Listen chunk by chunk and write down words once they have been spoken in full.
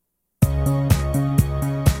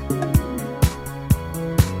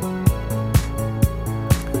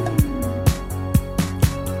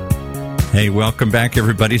Hey, welcome back,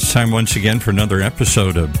 everybody. It's time once again for another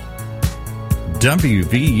episode of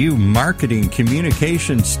WVU Marketing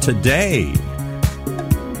Communications Today.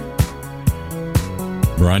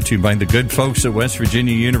 Brought to you by the good folks at West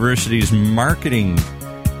Virginia University's Marketing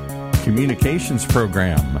Communications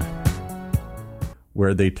program,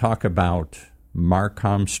 where they talk about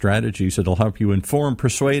Marcom strategies that'll help you inform,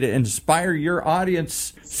 persuade, and inspire your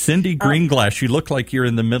audience. Cindy Greenglass, you look like you're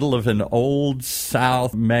in the middle of an old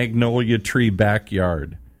South magnolia tree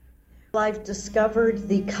backyard. I've discovered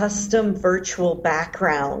the custom virtual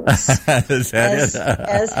backgrounds, Is that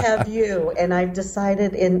as have you. And I've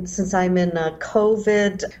decided, since I'm in a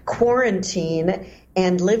COVID quarantine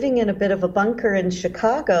and living in a bit of a bunker in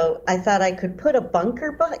Chicago, I thought I could put a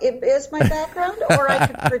bunker as my background, or I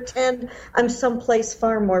could pretend I'm someplace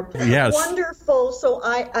far more wonderful. So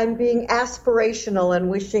I'm being aspirational and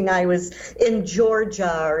wishing I was in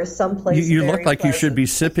Georgia or someplace. You look like pleasant. You should be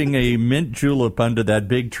sipping a mint julep under that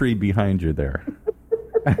big tree behind you there.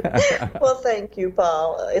 Well, thank you,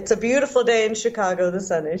 Paul. It's a beautiful day in Chicago. The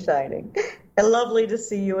sun is shining. And lovely to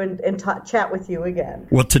see you and chat with you again.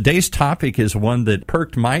 Well, today's topic is one that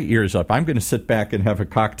perked my ears up. I'm going to sit back and have a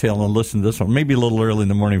cocktail and listen to this one, maybe a little early in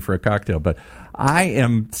the morning for a cocktail, but I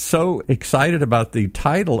am so excited about the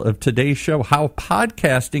title of today's show, How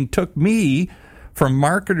Podcasting Took Me from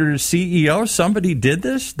Marketer to CEO. Somebody did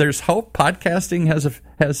this. There's hope. Podcasting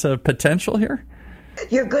has a potential here.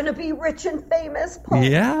 You're going to be rich and famous, Paul.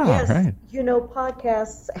 Yeah, yes. Right. You know,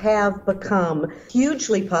 podcasts have become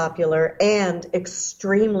hugely popular and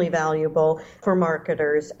extremely valuable for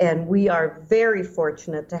marketers. And we are very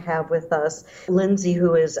fortunate to have with us Lindsay,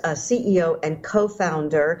 who is a CEO and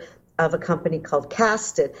co-founder of a company called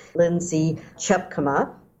Casted, Lindsay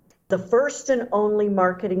Chepkema, the first and only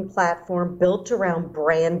marketing platform built around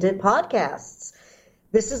branded podcasts.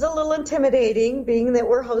 This is a little intimidating, being that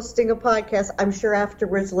we're hosting a podcast. I'm sure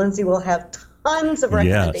afterwards Lindsay will have tons of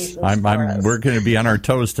recommendations for us. We're going to be on our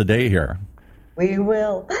toes today here. We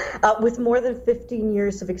will. With more than 15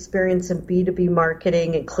 years of experience in B2B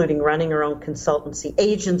marketing, including running her own consultancy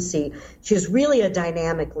agency, she's really a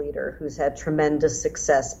dynamic leader who's had tremendous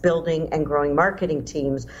success building and growing marketing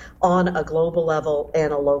teams on a global level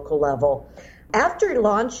and a local level. After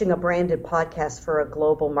launching a branded podcast for a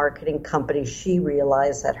global marketing company, she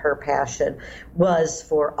realized that her passion was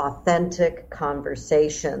for authentic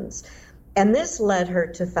conversations. And this led her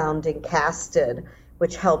to founding Casted,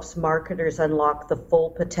 which helps marketers unlock the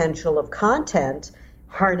full potential of content,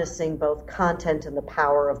 harnessing both content and the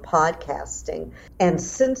power of podcasting. And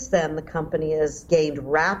since then, the company has gained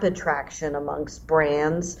rapid traction amongst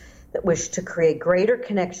brands that wish to create greater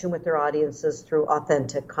connection with their audiences through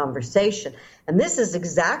authentic conversation. And this is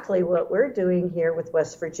exactly what we're doing here with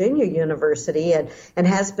West Virginia University and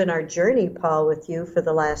has been our journey, Paul, with you for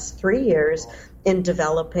the last 3 years in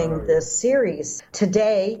developing this series.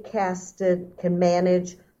 Today, Casted can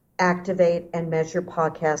manage, activate, and measure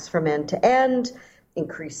podcasts from end to end,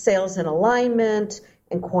 increase sales and alignment,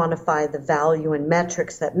 and quantify the value and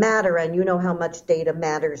metrics that matter. And you know how much data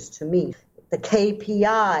matters to me. The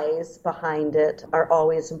KPIs behind it are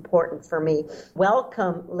always important for me.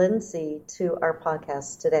 Welcome, Lindsay, to our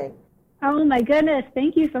podcast today. Oh, my goodness.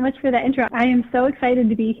 Thank you so much for that intro. I am so excited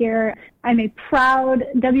to be here. I'm a proud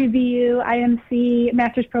WVU IMC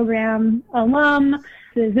Master's Program alum.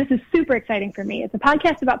 This is super exciting for me. It's a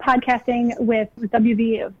podcast about podcasting with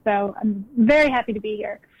WVU, so I'm very happy to be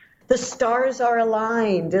here. The stars are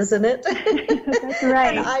aligned, isn't it? That's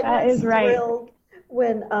right. That is right.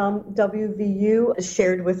 When WVU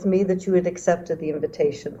shared with me that you had accepted the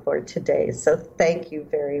invitation for today. So thank you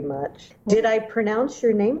very much. Did I pronounce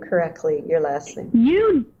your name correctly, your last name?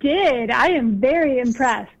 You did. I am very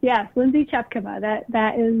impressed. Yes, Lindsay Chepkema.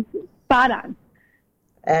 That is spot on.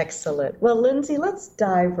 Excellent. Well, Lindsay, let's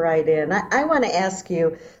dive right in. I want to ask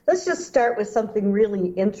you, let's just start with something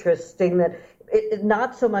really interesting that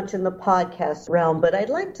not so much in the podcast realm, but I'd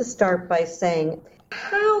like to start by saying,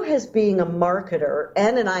 how has being a marketer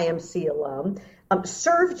and an IMC alum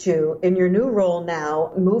served you in your new role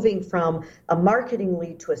now, moving from a marketing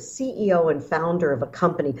lead to a CEO and founder of a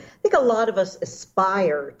company? I think a lot of us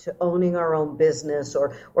aspire to owning our own business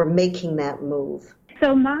or making that move.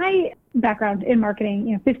 So my background in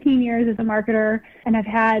marketing, 15 years as a marketer, and I've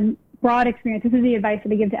had broad experience. This is the advice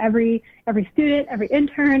that I give to every student, every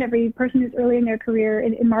intern, every person who's early in their career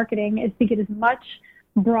in marketing, is to get as much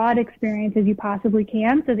broad experience as you possibly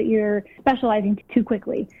can so that you're specializing too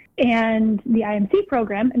quickly. And the IMC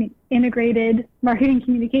program, integrated marketing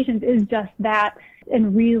communications, is just that,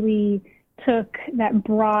 and really took that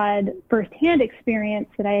broad firsthand experience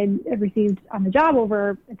that I had received on the job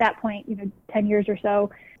over, at that point, 10 years or so,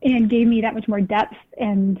 and gave me that much more depth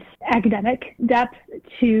and academic depth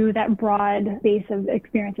to that broad base of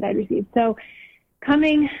experience that I'd received. So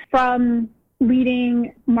coming from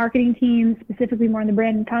leading marketing teams, specifically more on the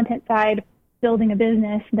brand and content side, building a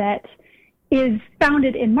business that is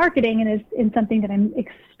founded in marketing and is in something that I'm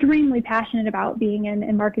extremely passionate about, being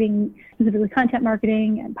in marketing, specifically content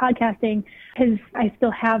marketing and podcasting, because I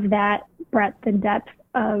still have that breadth and depth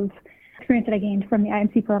of experience that I gained from the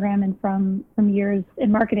IMC program and from years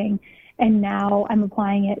in marketing. And now I'm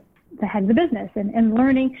applying it to the head of the business and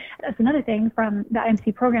learning. That's another thing from the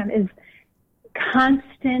IMC program is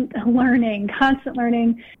constant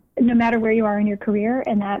learning, no matter where you are in your career.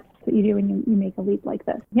 And that's what you do when you make a leap like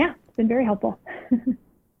this. Yeah, it's been very helpful.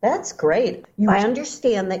 That's great. I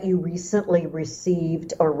understand that you recently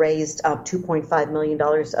received or raised $2.5 million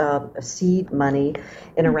of seed money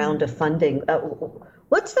in a round of funding.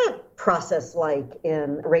 What's that process like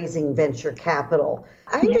in raising venture capital?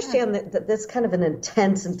 I understand that that's kind of an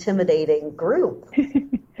intense, intimidating group.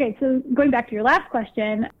 Okay, so going back to your last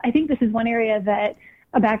question, I think this is one area that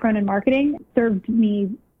a background in marketing served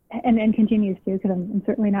me and continues to, because I'm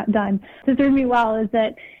certainly not done. So served me well is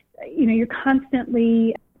that, you're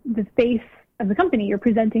constantly the face of the company. You're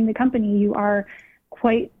presenting the company. You are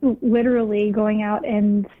quite literally going out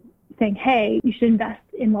and saying, hey, you should invest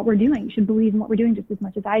in what we're doing. You should believe in what we're doing just as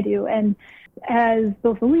much as I do. And as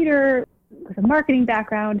both a leader with a marketing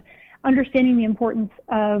background, understanding the importance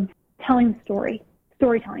of telling the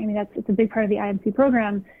storytelling. I mean, it's a big part of the IMC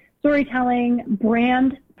program. Storytelling,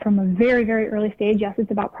 brand from a very, very early stage. Yes,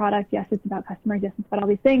 it's about product. Yes, it's about customers. Yes, it's about all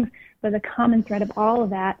these things. But the common thread of all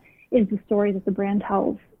of that is the story that the brand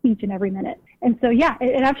tells each and every minute. And so, yeah,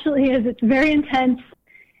 it absolutely is. It's very intense.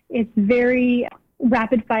 It's very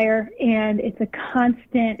rapid fire, and it's a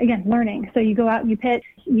constant, again, learning. So you go out and you pitch,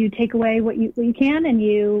 you take away what you can, and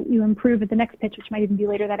you improve at the next pitch, which might even be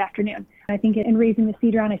later that afternoon. I think in raising the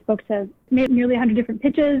seed round, I spoke to nearly 100 different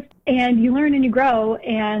pitches, and you learn and you grow,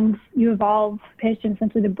 and you evolve pitch and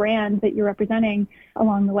essentially the brand that you're representing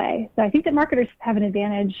along the way. So I think that marketers have an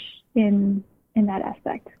advantage in that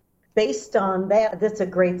aspect. Based on that, that's a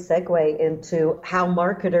great segue into how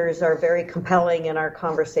marketers are very compelling in our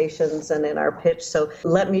conversations and in our pitch. So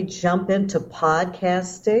let me jump into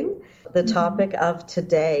podcasting, the topic of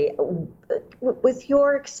today. With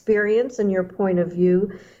your experience and your point of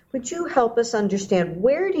view, would you help us understand,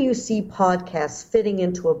 where do you see podcasts fitting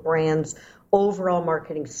into a brand's overall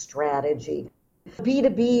marketing strategy,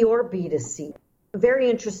 B2B or B2C? Very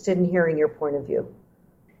interested in hearing your point of view.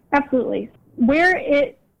 Absolutely. Where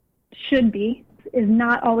it should be is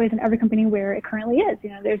not always in every company where it currently is.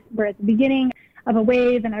 We're at the beginning of a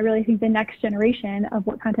wave, and I really think the next generation of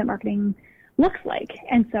what content marketing looks like.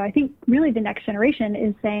 And so I think really the next generation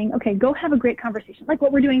is saying, okay, go have a great conversation, like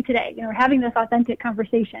what we're doing today. We're having this authentic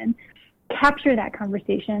conversation, capture that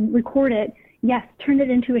conversation, record it. Yes, turn it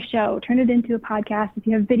into a show, turn it into a podcast. If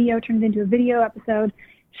you have video, turn it into a video episode,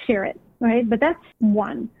 share it, right? But that's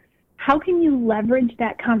one. How can you leverage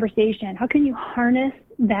that conversation? How can you harness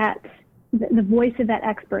the voice of that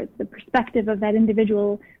expert, the perspective of that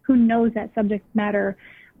individual who knows that subject matter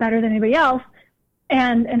better than anybody else,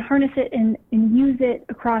 and harness it and use it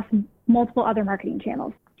across multiple other marketing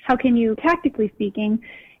channels? How can you, tactically speaking,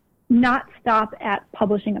 not stop at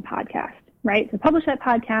publishing a podcast, right? So publish that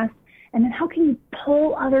podcast, and then how can you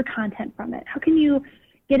pull other content from it? How can you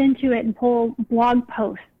get into it and pull blog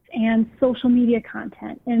posts and social media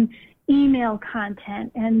content and email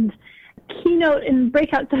content and keynote and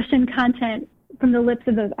breakout session content from the lips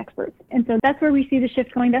of those experts? And so that's where we see the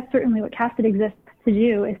shift going. That's certainly what Casted exists to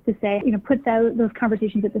do, is to say, put those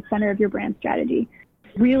conversations at the center of your brand strategy.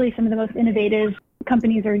 Really, some of the most innovative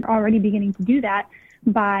companies are already beginning to do that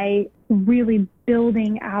by really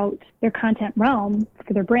building out their content realm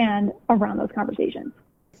for their brand around those conversations.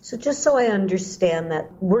 So just so I understand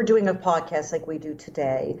that, we're doing a podcast like we do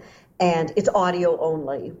today, and it's audio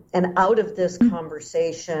only. And out of this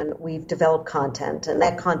conversation, we've developed content, and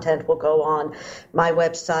that content will go on my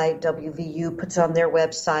website. WVU puts on their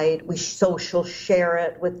website. We social share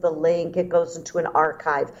it with the link. It goes into an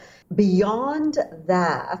archive. Beyond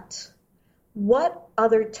that, what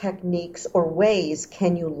other techniques or ways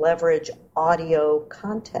can you leverage audio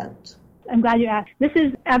content? I'm glad you asked. This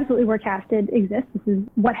is absolutely where Casted exists. This is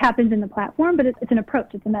what happens in the platform, but it's an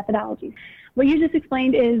approach. It's a methodology. What you just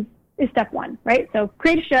explained is step one, right? So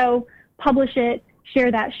create a show, publish it,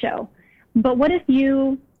 share that show. But what if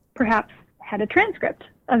you perhaps had a transcript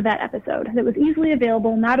of that episode that was easily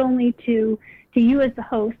available, not only to to you as the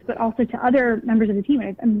host, but also to other members of the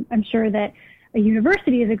team. I'm sure that a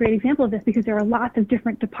university is a great example of this because there are lots of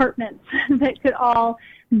different departments that could all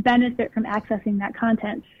benefit from accessing that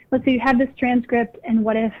content. Let's say you have this transcript, and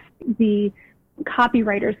what if the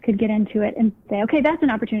copywriters could get into it and say, okay, that's an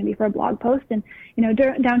opportunity for a blog post. And,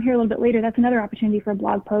 down here a little bit later, that's another opportunity for a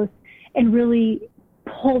blog post, and really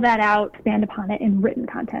pull that out, expand upon it in written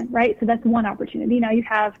content, right? So that's one opportunity. Now you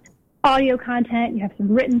have audio content, you have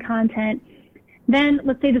some written content. Then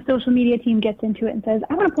let's say the social media team gets into it and says,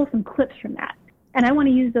 I want to pull some clips from that. And I want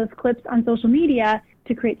to use those clips on social media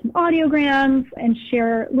to create some audiograms and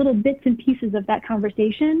share little bits and pieces of that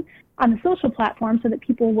conversation on the social platform so that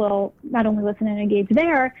people will not only listen and engage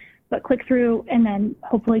there, but click through and then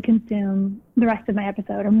hopefully consume the rest of my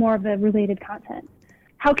episode or more of the related content.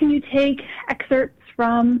 How can you take excerpts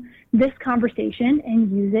from this conversation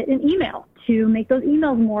and use it in email to make those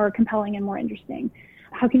emails more compelling and more interesting?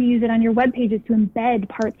 How can you use it on your web pages to embed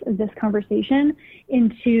parts of this conversation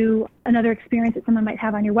into another experience that someone might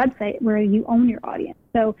have on your website where you own your audience?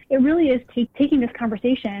 So it really is taking this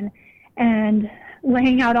conversation and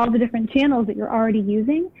laying out all the different channels that you're already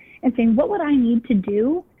using and saying, what would I need to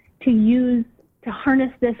do to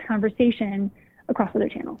harness this conversation across other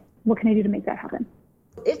channels? What can I do to make that happen?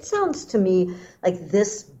 It sounds to me like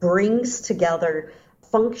this brings together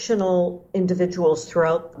functional individuals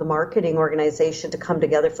throughout the marketing organization to come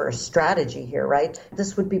together for a strategy here, right?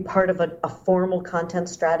 This would be part of a formal content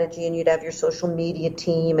strategy, and you'd have your social media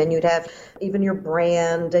team, and you'd have even your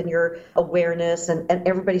brand and your awareness, and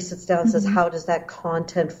everybody sits down and says, how does that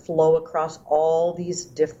content flow across all these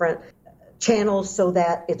different channels so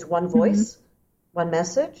that it's one voice, one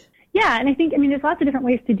message? Yeah, and I think, there's lots of different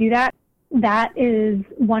ways to do that. That is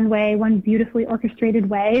one way, one beautifully orchestrated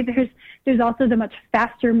way. There's also the much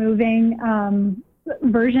faster moving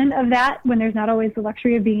version of that when there's not always the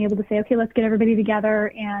luxury of being able to say, okay, let's get everybody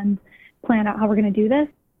together and plan out how we're going to do this.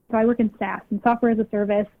 So I work in SaaS and software as a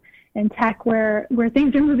service and tech where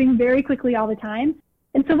things are moving very quickly all the time.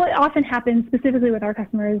 And so what often happens specifically with our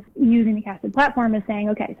customers using the Casted platform is saying,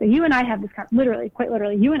 okay, so you and I have this, quite literally,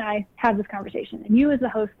 you and I have this conversation. And you as the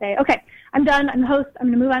host say, okay, I'm done. I'm the host. I'm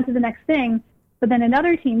going to move on to the next thing. But then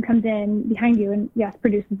another team comes in behind you and, yes,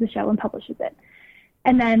 produces the show and publishes it.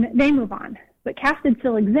 And then they move on. But Casted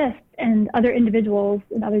still exists, and other individuals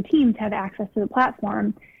and other teams have access to the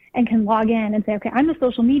platform and can log in and say, okay, I'm the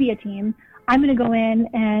social media team. I'm going to go in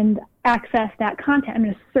and access that content. I'm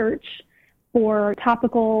going to search for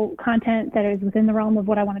topical content that is within the realm of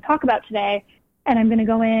what I want to talk about today. And I'm going to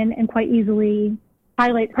go in and quite easily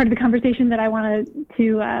highlight part of the conversation that I want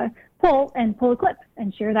to pull a clip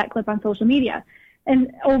and share that clip on social media.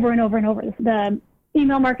 And over and over and over. The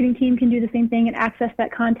email marketing team can do the same thing and access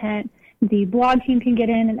that content. The blog team can get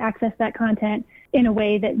in and access that content in a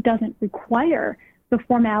way that doesn't require the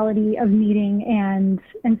formality of meeting and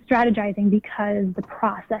strategizing, because the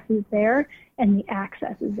process is there and the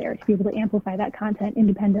access is there to be able to amplify that content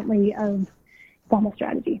independently of formal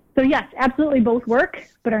strategy. So yes, absolutely both work,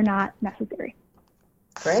 but are not necessary.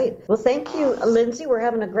 Great. Well, thank you, Lindsay. We're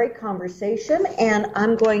having a great conversation, and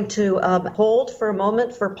I'm going to hold for a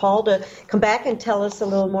moment for Paul to come back and tell us a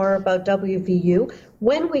little more about WVU.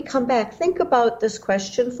 When we come back, think about this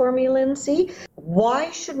question for me, Lindsay.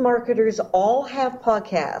 Why should marketers all have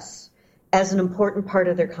podcasts as an important part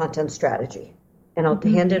of their content strategy? And I'll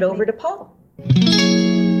hand it over to Paul.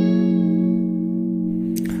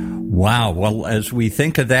 Wow. Well, as we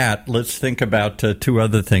think of that, let's think about two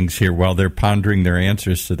other things here while they're pondering their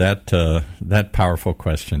answers to that powerful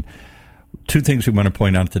question. Two things we want to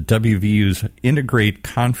point out. The WVU's Integrate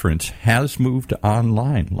conference has moved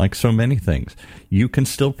online, like so many things. You can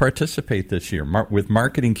still participate this year with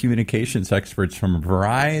marketing communications experts from a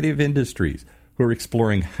variety of industries who are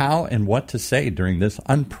exploring how and what to say during this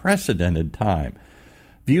unprecedented time.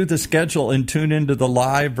 View the schedule and tune into the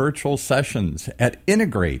live virtual sessions at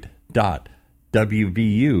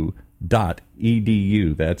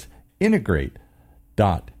integrate.wvu.edu. That's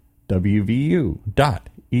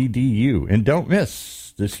integrate.wvu.edu. And don't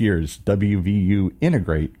miss this year's WVU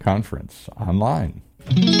Integrate conference online.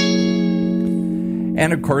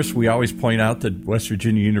 And, of course, we always point out that West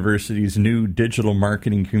Virginia University's new Digital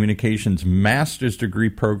Marketing Communications Master's Degree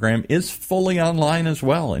program is fully online as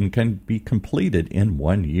well and can be completed in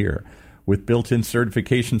 1 year. With built-in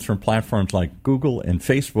certifications from platforms like Google and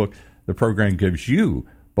Facebook, the program gives you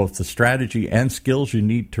both the strategy and skills you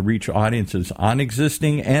need to reach audiences on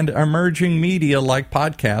existing and emerging media like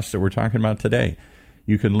podcasts that we're talking about today.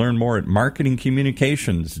 You can learn more at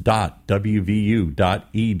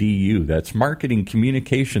marketingcommunications.wvu.edu. That's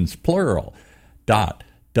marketingcommunications, plural,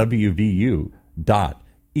 .wvu.edu.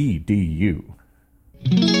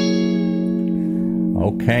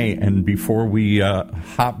 Okay, and before we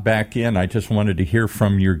hop back in, I just wanted to hear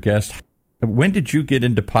from your guest. When did you get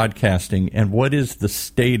into podcasting, and what is the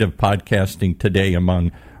state of podcasting today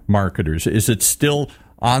among marketers? Is it still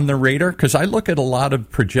on the radar? Because I look at a lot of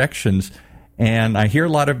projections, and I hear a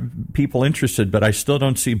lot of people interested, but I still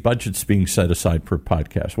don't see budgets being set aside for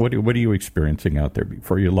podcasts. What are you experiencing out there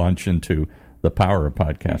before you launch into the power of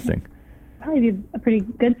podcasting? Probably be a pretty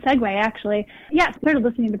good segue, actually. Yeah, I started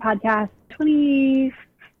listening to podcasts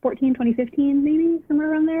 2014, 2015, maybe,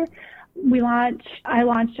 somewhere around there. I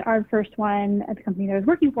launched our first one at the company that I was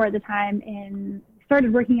working for at the time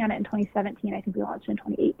started working on it in 2017. I think we launched in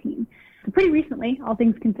 2018. So pretty recently, all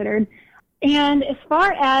things considered. And as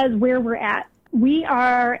far as where we're at, we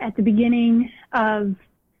are at the beginning of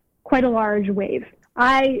quite a large wave.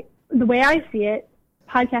 The way I see it,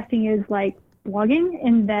 podcasting is like blogging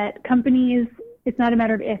in that companies, it's not a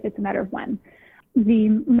matter of if, it's a matter of when. The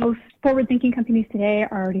most forward-thinking companies today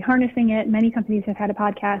are already harnessing it. Many companies have had a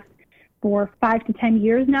podcast for 5 to 10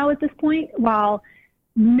 years now at this point, while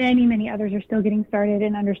many, many others are still getting started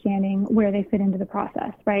and understanding where they fit into the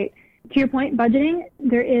process, right? To your point, budgeting,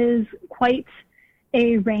 there is quite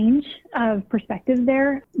a range of perspectives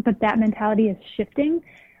there, but that mentality is shifting.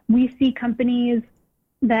 We see companies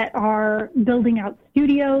that are building out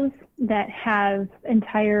studios that have an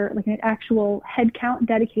actual headcount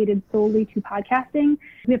dedicated solely to podcasting.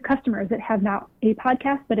 We have customers that have not a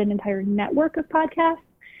podcast, but an entire network of podcasts.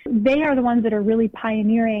 They are the ones that are really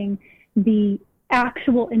pioneering the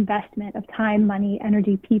actual investment of time, money,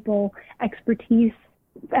 energy, people, expertise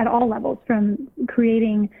at all levels, from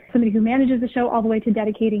creating somebody who manages the show all the way to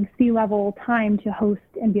dedicating C-level time to host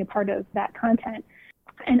and be a part of that content.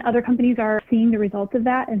 And other companies are seeing the results of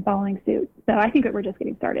that and following suit. So I think that we're just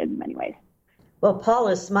getting started in many ways. Well, Paul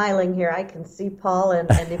is smiling here. I can see Paul, and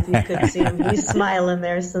if you could see him, he's smiling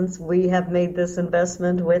there since we have made this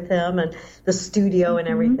investment with him and the studio and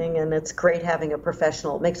everything. And it's great having a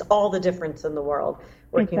professional. It makes all the difference in the world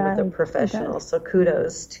working with a professional. So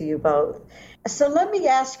kudos to you both. So let me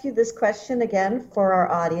ask you this question again for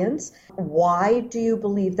our audience. Why do you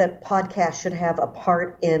believe that podcasts should have a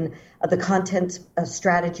part in the content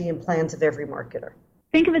strategy and plans of every marketer?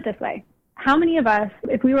 Think of it this way. How many of us,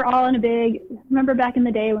 if we were all in remember back in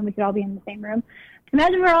the day when we could all be in the same room?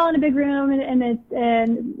 Imagine we're all in a big room and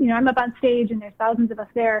I'm up on stage and there's thousands of us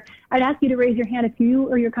there. I'd ask you to raise your hand if you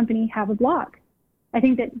or your company have a blog. I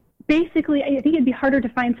think it'd be harder to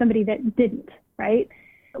find somebody that didn't, right?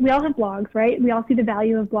 We all have blogs, right? We all see the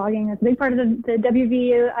value of blogging. That's a big part of the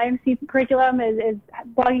WV IMC curriculum is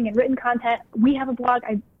blogging and written content. We have a blog.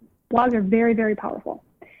 Blogs are very, very powerful.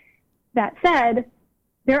 That said,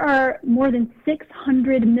 there are more than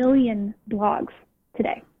 600 million blogs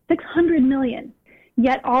today. 600 million.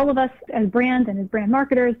 Yet all of us as brands and as brand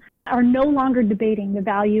marketers are no longer debating the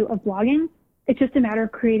value of blogging. It's just a matter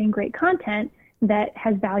of creating great content that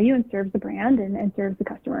has value and serves the brand and serves the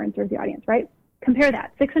customer and serves the audience, right? Compare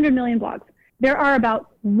that, 600 million blogs. There are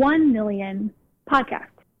about 1 million podcasts.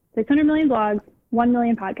 600 million blogs, 1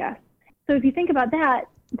 million podcasts. So if you think about that,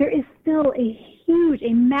 there is still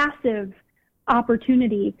a massive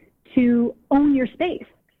opportunity to own your space,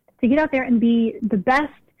 to get out there and be the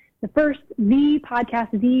best, the podcast,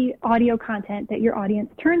 the audio content that your audience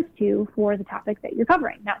turns to for the topic that you're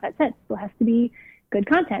covering. Now, that said, it still has to be good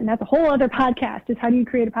content, and that's a whole other podcast, is how do you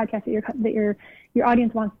create a podcast that your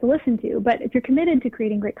audience wants to listen to. But if you're committed to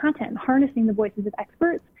creating great content and harnessing the voices of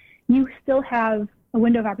experts, you still have a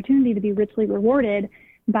window of opportunity to be richly rewarded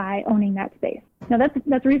by owning that space. Now,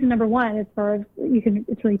 that's reason number one, as far as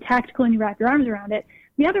it's really tactical and you wrap your arms around it.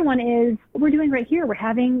 The other one is what we're doing right here. We're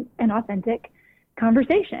having an authentic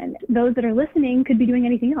conversation. Those that are listening could be doing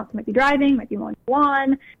anything else. Might be driving, might be mowing the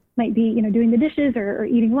lawn, might be doing the dishes or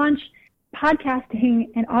eating lunch. Podcasting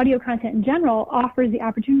and audio content in general offers the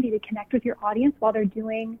opportunity to connect with your audience while they're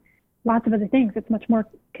doing lots of other things. It's a much more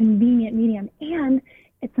convenient medium, and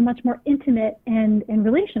it's a much more intimate and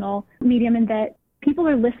relational medium in that people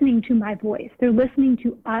are listening to my voice. They're listening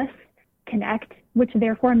to us connect, which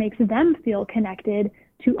therefore makes them feel connected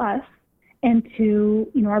to us and to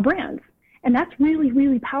our brands. And that's really,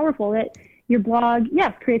 really powerful. That your blog,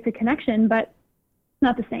 yes, creates a connection, but it's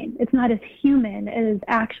not the same. It's not as human as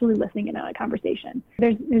actually listening in on a conversation.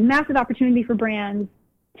 There's massive opportunity for brands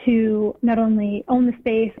to not only own the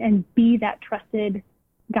space and be that trusted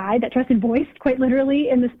guide, that trusted voice, quite literally,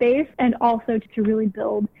 in the space, and also to really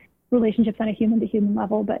build relationships on a human-to-human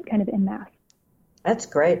level, but kind of en masse. That's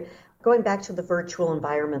great. Going back to the virtual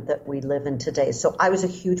environment that we live in today. So I was a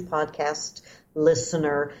huge podcast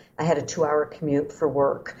listener. I had a 2-hour commute for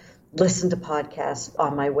work. listen to podcasts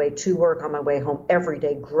on my way to work, on my way home every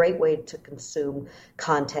day. Great way to consume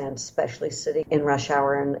content, especially sitting in rush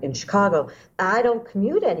hour in Chicago. I don't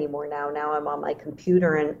commute anymore now. Now I'm on my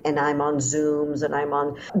computer and I'm on Zooms and I'm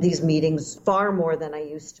on these meetings far more than I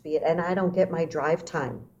used to be. And I don't get my drive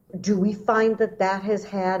time. Do we find that has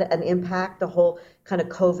had an impact? The whole kind of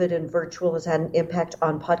COVID and virtual has had an impact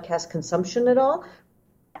on podcast consumption at all?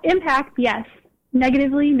 Impact, yes.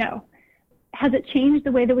 Negatively, no. Has it changed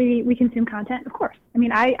the way that we consume content? Of course. I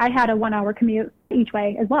mean, I had a 1-hour commute each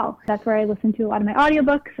way as well. That's where I listened to a lot of my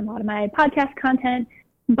audiobooks and a lot of my podcast content.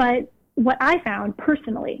 But what I found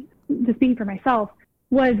personally, just speaking for myself,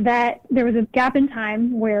 was that there was a gap in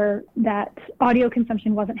time where that audio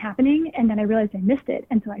consumption wasn't happening, and then I realized I missed it,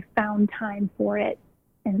 and so I found time for it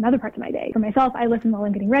in other parts of my day. For myself, I listen while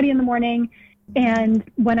I'm getting ready in the morning, and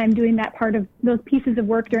when I'm doing that part of those pieces of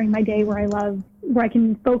work during my day where I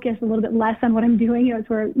can focus a little bit less on what I'm doing, it's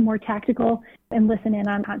where more tactical and listen in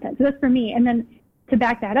on content. So that's for me. And then to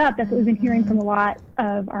back that up, that's what we've been hearing from a lot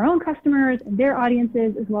of our own customers and their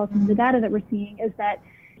audiences, as well as some of the data that we're seeing, is that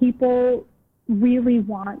people really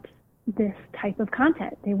want this type of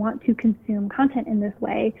content. They want to consume content in this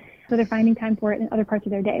way, so they're finding time for it in other parts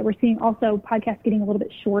of their day. We're seeing also podcasts getting a little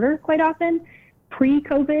bit shorter quite often.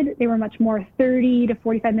 Pre-COVID, they were much more 30 to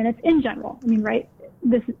 45 minutes in general. I mean, right?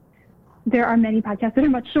 There are many podcasts that are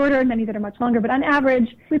much shorter, many that are much longer, but on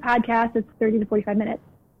average, we podcast, it's 30 to 45 minutes.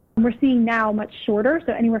 And we're seeing now much shorter,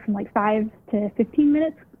 so anywhere from like 5 to 15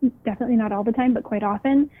 minutes, definitely not all the time, but quite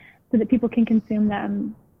often, so that people can consume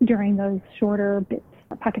them during those shorter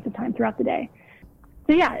pockets of time throughout the day.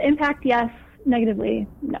 So yeah, impact, yes. Negatively,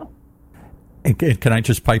 no. And can I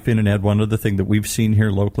just pipe in and add one other thing that we've seen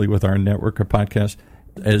here locally with our network of podcasts?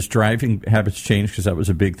 As driving habits change, because that was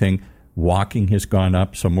a big thing, walking has gone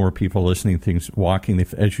up, so more people listening to things, walking.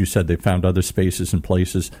 As you said, they found other spaces and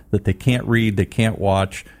places that they can't read, they can't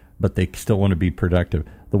watch, but they still want to be productive.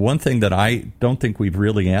 The one thing that I don't think we've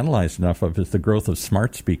really analyzed enough of is the growth of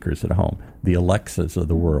smart speakers at home, the Alexas of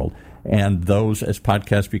the world. And those, as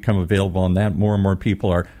podcasts become available on that, more and more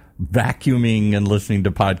people are vacuuming and listening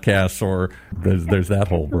to podcasts, or there's that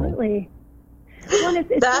whole world. Absolutely. Well,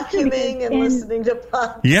 it's vacuuming and listening to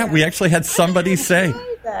podcasts. Yeah, we actually had somebody say.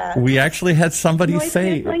 We actually had somebody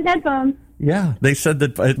say. Like headphones. Yeah, they said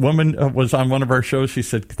that a woman was on one of our shows. She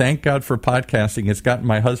said, "Thank God for podcasting. It's gotten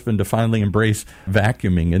my husband to finally embrace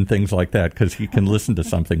vacuuming and things like that because he can listen to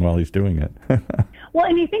something while he's doing it." Well,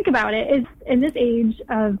 and you think about it, is in this age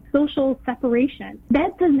of social separation,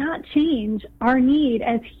 that does not change our need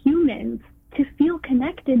as humans to feel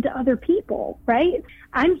connected to other people, right?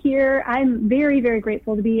 I'm here. I'm very, very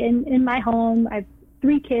grateful to be in my home. I have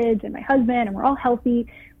 3 kids and my husband, and we're all healthy.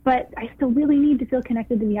 But I still really need to feel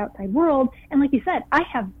connected to the outside world. And like you said, I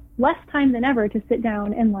have less time than ever to sit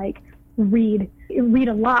down and read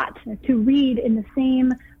a lot, to read in the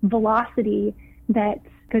same velocity that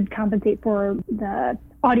could compensate for the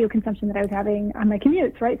audio consumption that I was having on my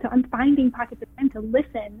commutes, right? So I'm finding pockets of time to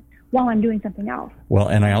listen while I'm doing something else. Well,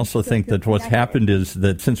 and I also think that what's happened is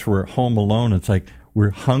that since we're home alone, it's like we're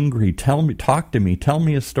hungry. Talk to me, tell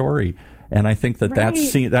me a story. And I think that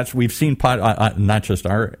that's we've seen not just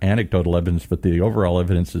our anecdotal evidence, but the overall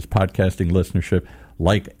evidence is podcasting listenership,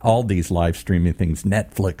 like all these live streaming things,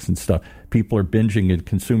 Netflix and stuff. People are binging and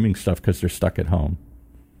consuming stuff because they're stuck at home.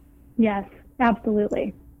 Yes,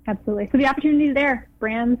 absolutely. Absolutely. So the opportunity is there.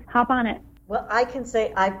 Brands, hop on it. Well, I can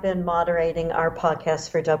say I've been moderating our podcast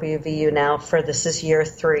for WVU now this is year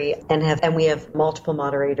 3, and we have multiple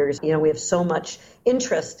moderators. You know, we have so much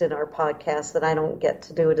interest in our podcast that I don't get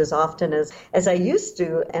to do it as often as I used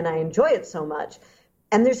to, and I enjoy it so much.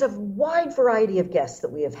 And there's a wide variety of guests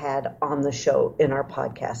that we have had on the show in our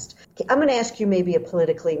podcast. I'm going to ask you maybe a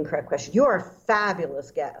politically incorrect question. You're a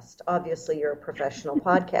fabulous guest. Obviously, you're a professional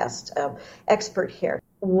podcast expert here.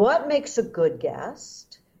 What makes a good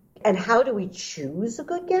guest? And how do we choose a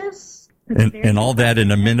good guest? And all that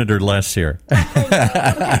in a minute or less here. Well,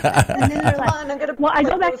 I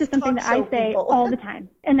go back to something that I say all the time,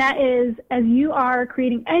 and that is, as you are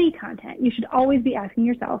creating any content, you should always be asking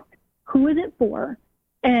yourself, who is it for,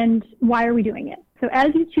 and why are we doing it? So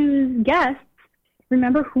as you choose guests,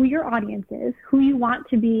 remember who your audience is, who you want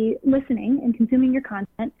to be listening and consuming your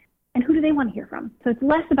content, and who do they want to hear from. So it's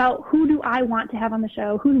less about who do I want to have on the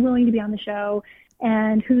show, who's willing to be on the show,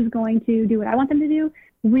 and who's going to do what I want them to do.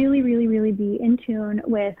 Really, really, really be in tune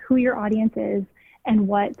with who your audience is and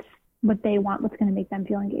what they want, what's going to make them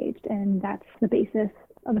feel engaged. And that's the basis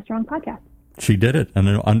of a strong podcast. She did it in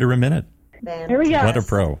under a minute. Fantastic. There we go. What a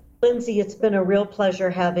pro. Lindsay, it's been a real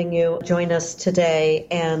pleasure having you join us today.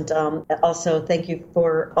 And also thank you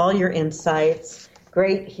for all your insights.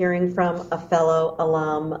 Great hearing from a fellow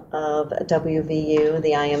alum of WVU,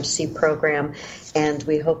 the IMC program, and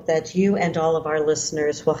we hope that you and all of our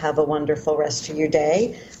listeners will have a wonderful rest of your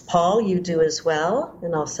day. Paul, you do as well,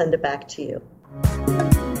 and I'll send it back to you.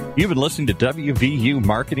 You've been listening to WVU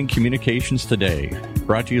Marketing Communications Today,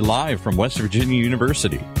 brought to you live from West Virginia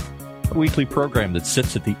University, a weekly program that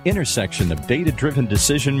sits at the intersection of data-driven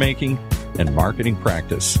decision-making and marketing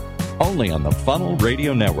practice, only on the Funnel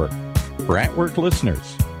Radio Network, for at-work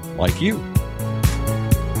listeners like you.